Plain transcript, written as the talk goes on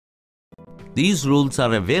These rules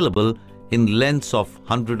are available in lengths of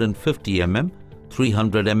 150 mm,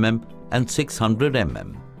 300 mm and 600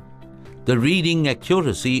 mm. The reading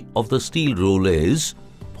accuracy of the steel rule is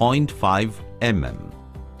 0.5 mm.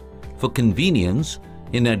 For convenience,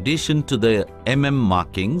 in addition to the mm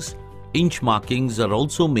markings, inch markings are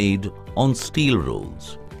also made on steel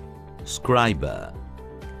rules. Scriber.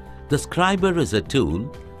 The scriber is a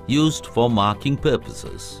tool used for marking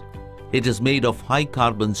purposes. It is made of high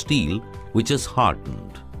carbon steel which is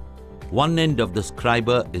hardened. One end of the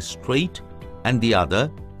scriber is straight and the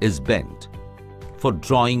other is bent. For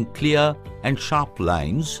drawing clear and sharp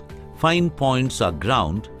lines, fine points are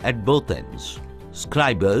ground at both ends.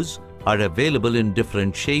 Scribers are available in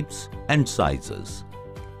different shapes and sizes.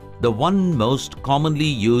 The one most commonly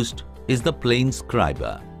used is the plain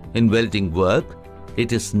scriber. In welding work,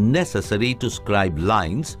 it is necessary to scribe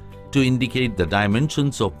lines to indicate the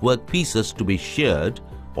dimensions of work pieces to be sheared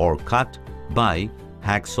or cut by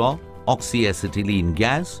hacksaw, oxyacetylene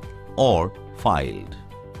gas, or filed.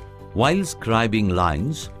 While scribing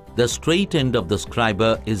lines, the straight end of the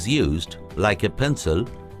scriber is used like a pencil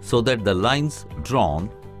so that the lines drawn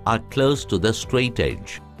are close to the straight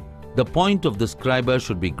edge. The point of the scriber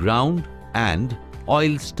should be ground and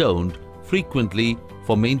oil stoned frequently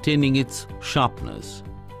for maintaining its sharpness.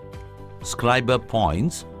 Scriber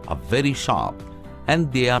points are very sharp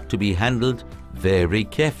and they are to be handled very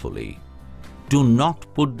carefully. Do not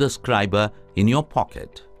put the scriber in your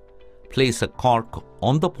pocket. Place a cork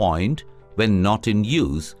on the point when not in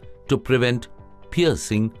use to prevent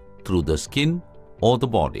piercing through the skin or the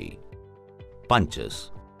body.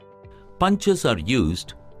 Punches. Punches are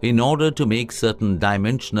used in order to make certain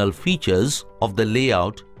dimensional features of the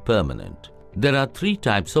layout permanent. There are three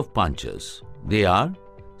types of punches. They are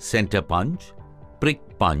center punch, prick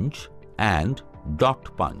punch and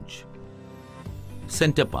dot punch.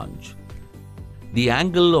 Center punch. The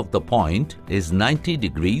angle of the point is 90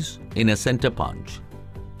 degrees in a center punch.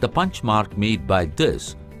 The punch mark made by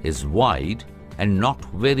this is wide and not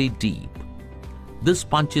very deep. This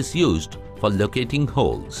punch is used for locating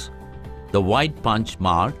holes. The wide punch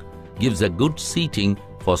mark gives a good seating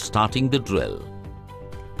for starting the drill.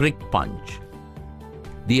 Prick punch.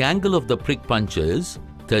 The angle of the prick punch is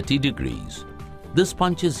 30 degrees. This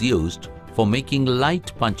punch is used for making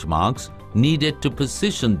light punch marks needed to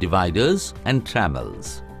position dividers and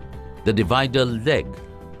trammels. The divider leg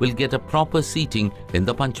will get a proper seating in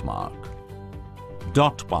the punch mark.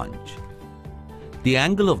 Dot punch. The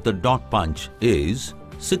angle of the dot punch is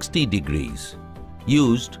 60 degrees,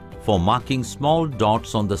 used for marking small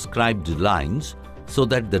dots on the scribed lines so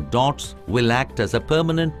that the dots will act as a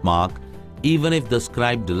permanent mark even if the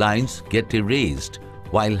scribed lines get erased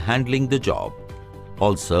while handling the job.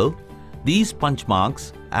 Also, these punch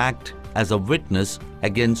marks act as a witness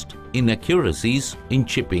against inaccuracies in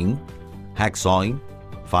chipping, hacksawing,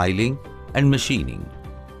 filing and machining.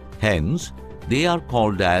 Hence, they are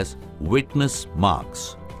called as witness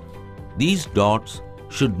marks. These dots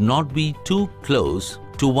should not be too close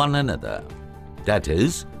to one another. That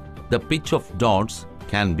is, the pitch of dots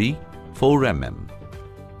can be 4 mm.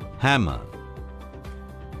 Hammer.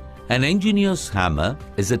 An engineer's hammer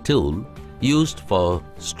is a tool used for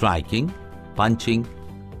striking, punching,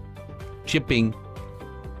 chipping,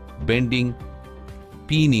 bending,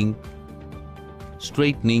 peening,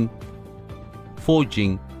 straightening,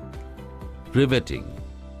 forging, riveting.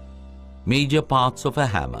 Major parts of a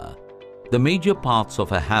hammer. The major parts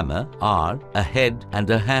of a hammer are a head and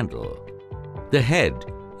a handle. The head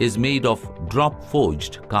is made of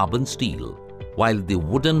drop-forged carbon steel, while the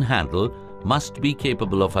wooden handle must be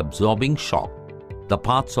capable of absorbing shock. The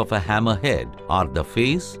parts of a hammer head are the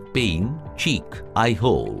face, pane, cheek, eye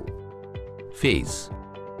hole. Face.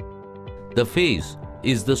 The face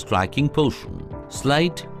is the striking portion.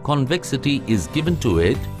 Slight convexity is given to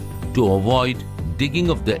it to avoid digging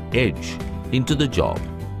of the edge into the job.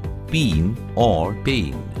 Peen or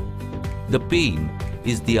pane. The pane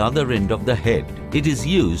is the other end of the head. It is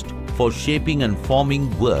used for shaping and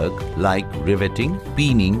forming work like riveting,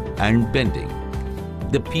 peening and bending.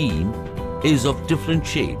 The peen is of different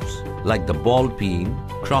shapes like the ball peen,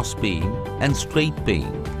 cross peen and straight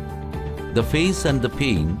peen. The face and the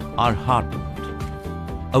peen are hardened.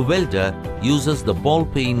 A welder uses the ball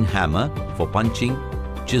peen hammer for punching,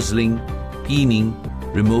 chiseling, peening,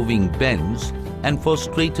 removing bends and for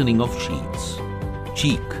straightening of sheets.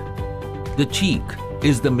 Cheek. The cheek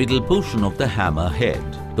is the middle portion of the hammer head.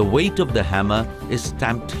 The weight of the hammer is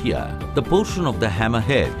stamped here. The portion of the hammer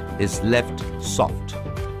head is left soft.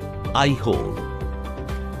 Eye hole.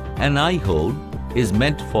 An eye hole is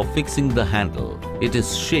meant for fixing the handle. It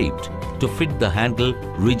is shaped to fit the handle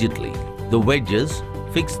rigidly. The wedges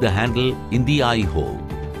fix the handle in the eye hole.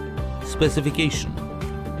 Specification: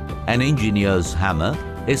 an engineer's hammer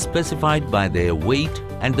is specified by their weight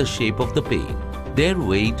and the shape of the pane. Their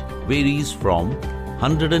weight varies from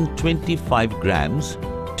 125 grams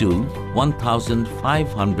to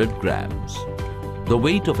 1,500 grams. The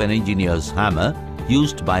weight of an engineer's hammer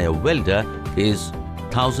used by a welder is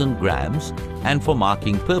 1,000 grams and for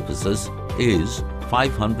marking purposes is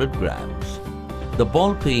 500 grams. The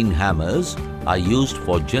ball peen hammers are used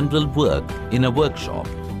for general work in a workshop.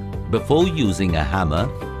 Before using a hammer,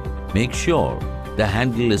 make sure the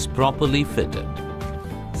handle is properly fitted.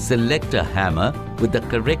 Select a hammer with the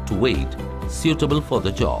correct weight suitable for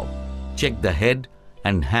the job. Check the head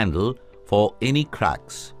and handle for any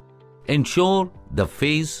cracks. Ensure the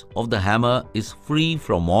face of the hammer is free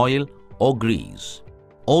from oil or grease.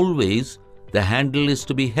 Always, the handle is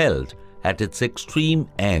to be held at its extreme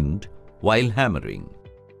end while hammering.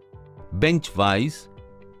 Bench vise,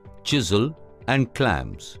 chisel and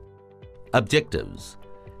clamps. Objectives: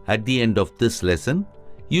 at the end of this lesson,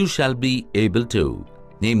 you shall be able to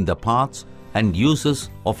name the parts and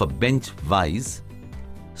uses of a bench vise,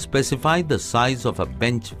 specify the size of a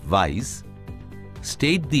bench vise,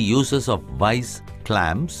 state the uses of vise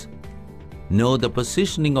clamps, know the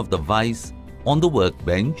positioning of the vise on the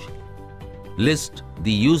workbench, list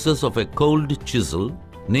the uses of a cold chisel,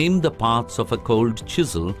 name the parts of a cold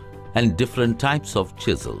chisel and different types of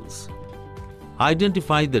chisels.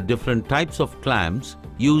 Identify the different types of clamps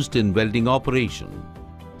used in welding operation.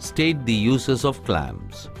 State the uses of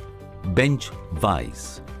clamps. Bench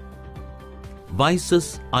vise.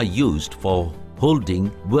 Vises are used for holding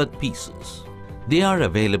workpieces. They are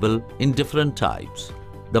available in different types.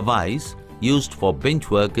 The vise used for bench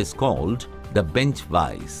work is called the bench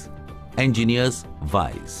vise. Engineer's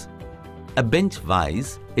vise. A bench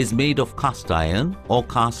vise is made of cast iron or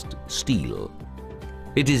cast steel.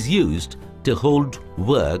 It is used to hold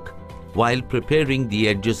work while preparing the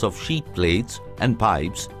edges of sheet plates and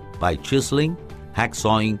pipes by chiseling,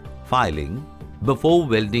 hacksawing, filing, before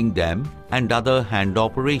welding them and other hand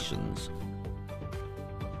operations.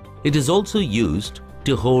 It is also used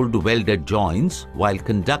to hold welded joints while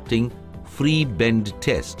conducting free bend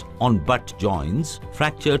test on butt joints,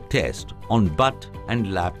 fracture test on butt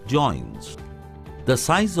and lap joints. The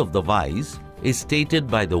size of the vise is stated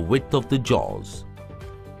by the width of the jaws.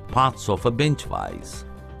 Parts of a bench vise.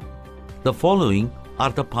 The following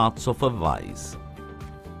are the parts of a vise: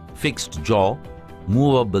 fixed jaw,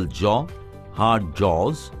 movable jaw, hard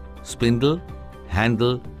jaws, spindle,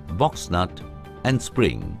 handle, box nut and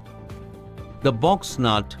spring. The box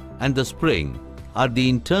nut and the spring are the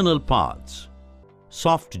internal parts.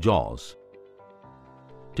 Soft jaws.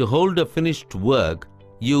 To hold a finished work,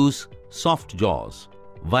 use soft jaws,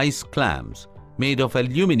 vise clamps made of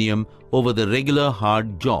aluminium over the regular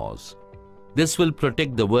hard jaws. This will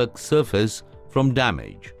protect the work surface from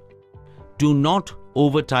damage. Do not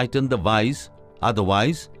over-tighten the vise,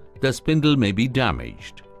 otherwise the spindle may be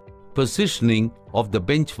damaged. Positioning of the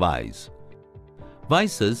bench vise.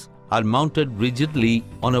 Vises are mounted rigidly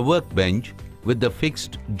on a workbench with the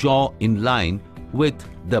fixed jaw in line with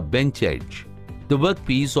the bench edge. The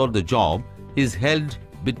workpiece or the job is held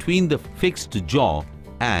between the fixed jaw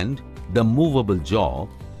and the movable jaw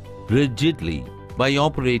rigidly by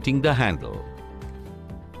operating the handle.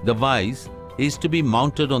 The vise is to be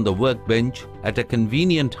mounted on the workbench at a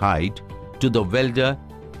convenient height to the welder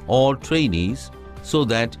or trainees so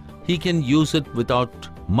that he can use it without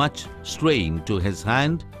much strain to his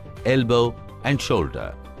hand, elbow and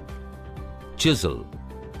shoulder. Chisel.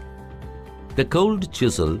 The cold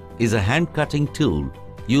chisel is a hand-cutting tool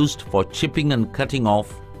used for chipping and cutting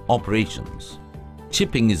off operations.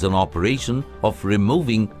 Chipping is an operation of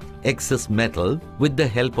removing excess metal with the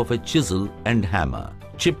help of a chisel and hammer.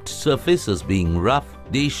 Chipped surfaces being rough,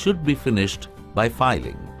 they should be finished by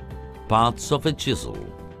filing. Parts of a chisel.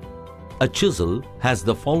 A chisel has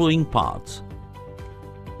the following parts: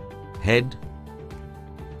 head,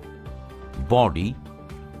 body,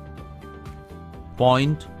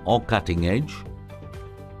 point or cutting edge,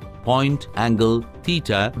 point angle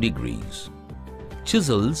theta degrees.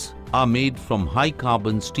 Chisels are made from high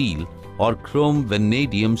carbon steel or chrome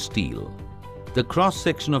vanadium steel. The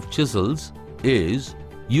cross-section of chisels is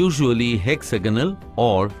usually hexagonal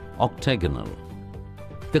or octagonal.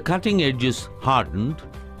 The cutting edge is hardened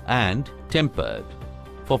and tempered.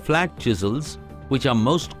 For flat chisels, which are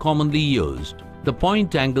most commonly used, the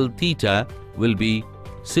point angle theta will be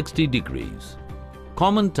 60 degrees.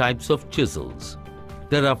 Common types of chisels.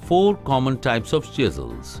 There are 4 common types of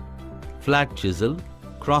chisels: flat chisel,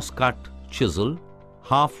 cross-cut chisel,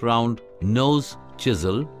 half-round nose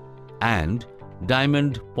chisel, and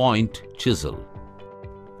diamond point chisel.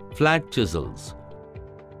 Flat chisels.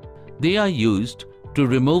 They are used to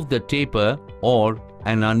remove the taper or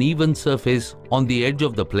an uneven surface on the edge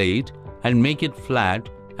of the plate and make it flat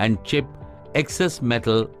and chip excess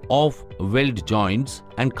metal off weld joints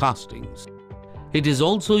and castings. It is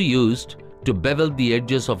also used to bevel the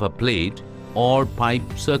edges of a plate or pipe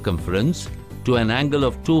circumference to an angle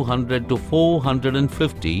of 200 to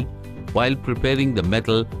 450 while preparing the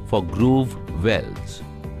metal for groove welds.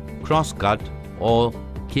 Crosscut or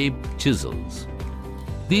cape chisels.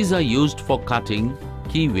 These are used for cutting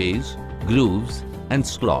keyways, grooves and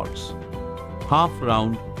slots.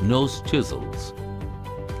 Half-round nose chisels.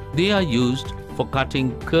 They are used for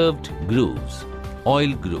cutting curved grooves,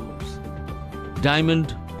 oil grooves.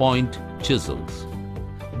 Diamond point chisels.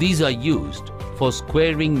 These are used for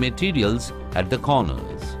squaring materials at the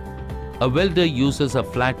corners. A welder uses a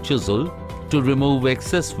flat chisel to remove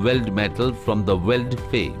excess weld metal from the weld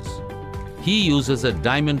face. He uses a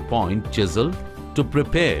diamond point chisel to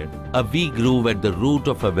prepare a V-groove at the root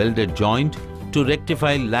of a welded joint to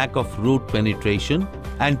rectify lack of root penetration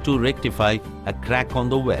and to rectify a crack on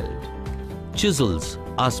the weld. Chisels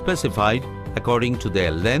are specified according to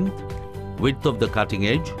their length, width of the cutting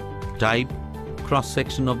edge, type,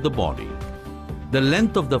 cross-section of the body. The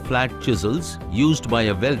length of the flat chisels used by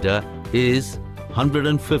a welder is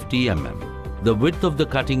 150 mm. The width of the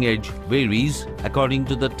cutting edge varies according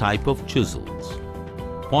to the type of chisels.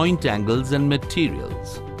 Point angles and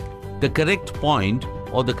materials. The correct point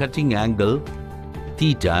or the cutting angle,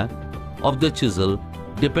 theta, of the chisel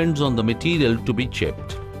depends on the material to be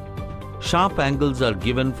chipped. Sharp angles are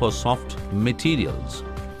given for soft materials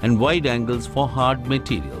and wide angles for hard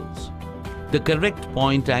materials. The correct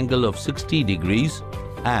point angle of 60 degrees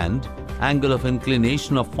and angle of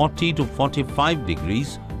inclination of 40 to 45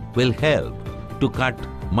 degrees will help to cut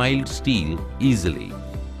mild steel easily.